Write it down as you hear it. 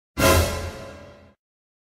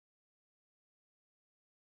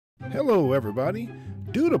Hello everybody!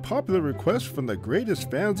 Due to popular request from the greatest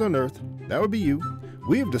fans on earth, that would be you,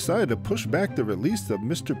 we have decided to push back the release of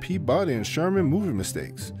Mr. Peabody and Sherman Movie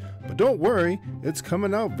Mistakes. But don't worry, it's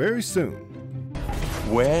coming out very soon.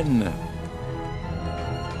 When?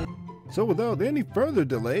 So without any further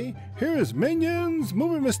delay, here is Minions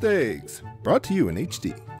Movie Mistakes, brought to you in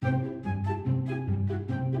HD.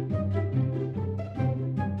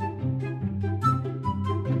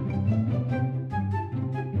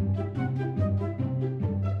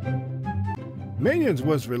 Minions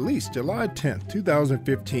was released July 10th,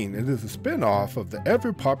 2015 and is a spin-off of the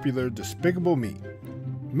ever-popular Despicable Me.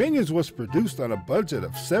 Minions was produced on a budget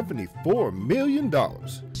of $74 million. Show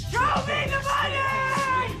me the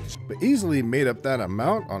money! But easily made up that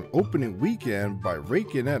amount on opening weekend by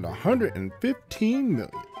raking in $115 million.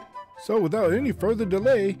 So without any further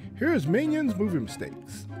delay, here is Minions Movie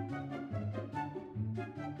Mistakes.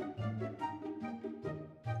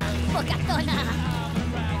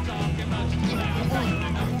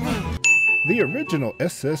 The original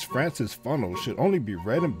SS Francis funnel should only be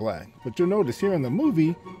red and black, but you'll notice here in the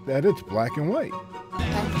movie that it's black and white.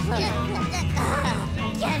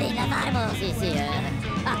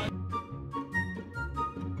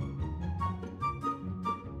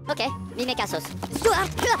 Okay, me casos. Stuart,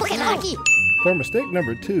 for mistake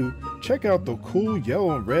number 2, check out the cool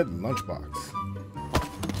yellow and red lunchbox.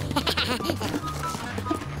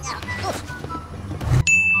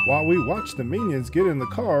 While we watch the Minions get in the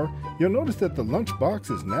car, you'll notice that the lunchbox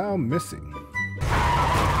is now missing.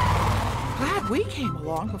 Glad we came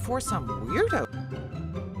along before some weirdo.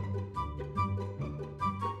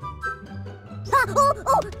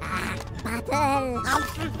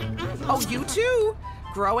 Oh, you too?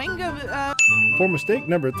 Growing For mistake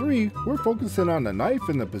number 3, we're focusing on the knife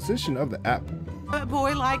and the position of the apple.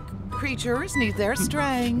 Boy-like creatures need their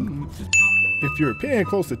strength. If you're paying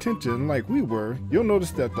close attention like we were, you'll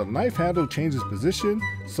notice that the knife handle changes position,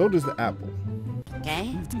 so does the apple.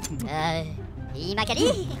 Okay. Yeah!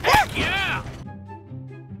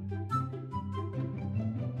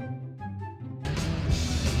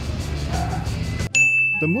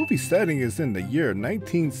 The movie setting is in the year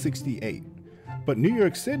 1968, but New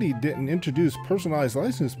York City didn't introduce personalized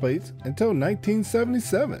license plates until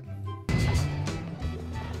 1977.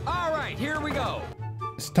 All right, here we go.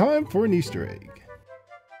 It's time for an Easter egg.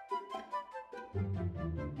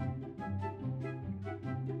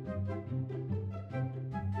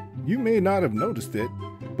 You may not have noticed it,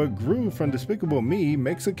 but Gru from Despicable Me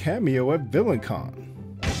makes a cameo at VillainCon.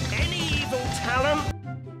 Any evil talent?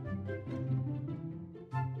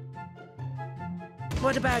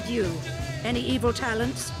 What about you? Any evil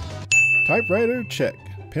talents? Typewriter, check.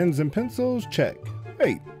 Pens and pencils, check.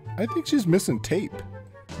 Wait, I think she's missing tape.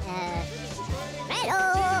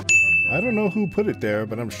 I don't know who put it there,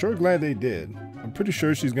 but I'm sure glad they did. I'm pretty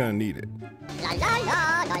sure she's gonna need it. La la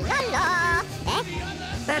la la la la.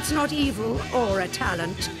 That's not evil or a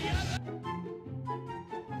talent.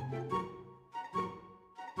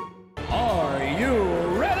 Are you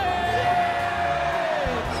ready?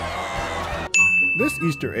 This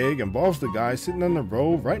Easter egg involves the guy sitting on the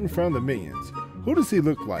row right in front of the Minions. Who does he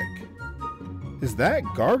look like? Is that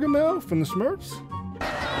Gargamel from the Smurfs?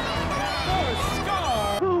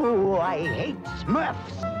 Oh, I hate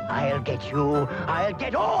Smurfs. I'll get you. I'll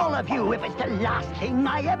get all of you if it's the last thing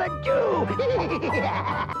I ever do.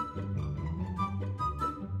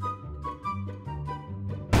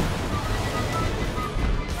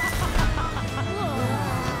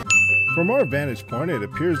 From our vantage point, it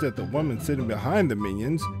appears that the woman sitting behind the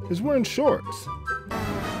Minions is wearing shorts.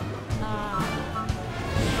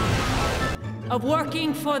 Of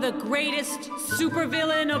working for the greatest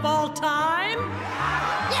supervillain of all time?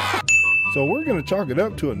 So we're gonna chalk it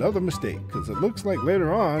up to another mistake, because it looks like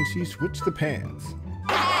later on she switched the pans.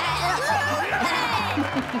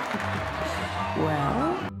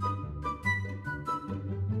 Well?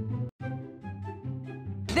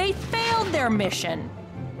 They failed their mission.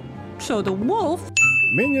 So the wolf...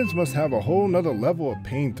 Minions must have a whole nother level of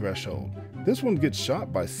pain threshold. This one gets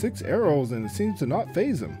shot by 6 arrows and it seems to not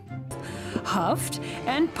faze him. huffed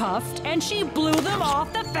and puffed, and she blew them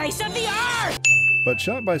off the face of the earth! But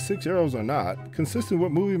shot by 6 arrows or not, consistent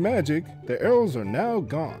with movie magic, the arrows are now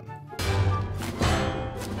gone.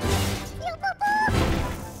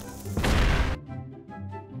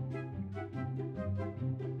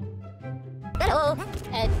 Hello,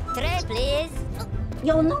 tray please.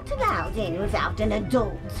 You're not allowed in without an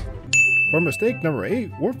adult. For mistake number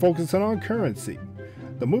 8, we're focusing on currency.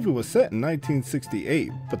 The movie was set in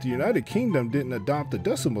 1968, but the United Kingdom didn't adopt the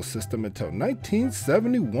decimal system until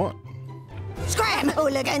 1971. Scram,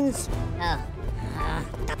 hooligans! Oh.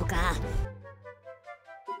 Tapuka.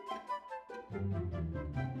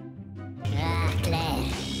 Ah, Claire.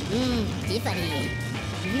 Tiffany.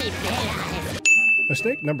 Mi bella.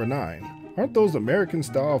 Mistake number 9. Aren't those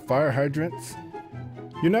American-style fire hydrants?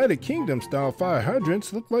 United Kingdom-style fire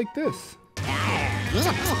hydrants look like this.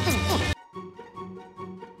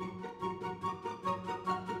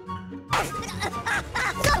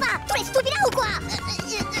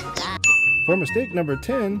 For mistake number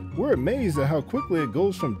 10, we're amazed at how quickly it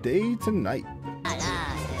goes from day to night.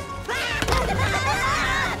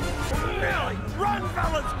 Run,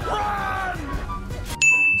 fellas, run!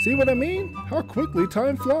 See what I mean? How quickly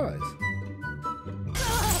time flies.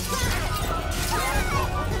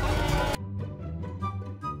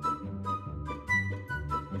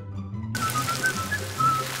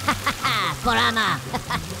 Porama.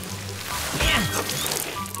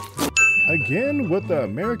 Again with the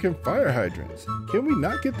American fire hydrants. Can we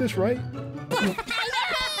not get this right?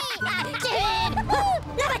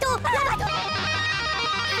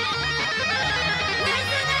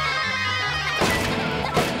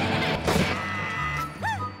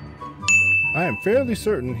 I am fairly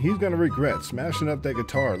certain he's gonna regret smashing up that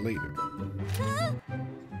guitar later.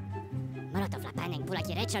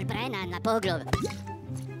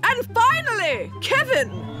 And finally, Kevin!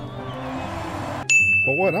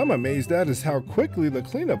 But what I'm amazed at is how quickly the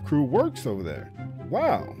cleanup crew works over there.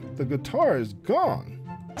 Wow, the guitar is gone.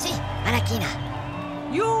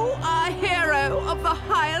 You are a hero of the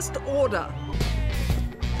highest order.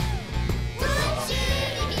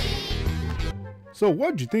 So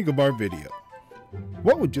what'd you think of our video?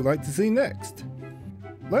 What would you like to see next?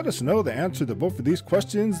 Let us know the answer to both of these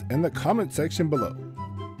questions in the comment section below.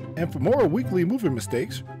 And for more weekly movie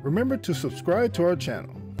mistakes, remember to subscribe to our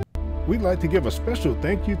channel. We'd like to give a special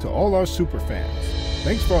thank you to all our super fans.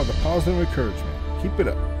 Thanks for all the positive encouragement. Keep it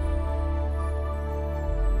up.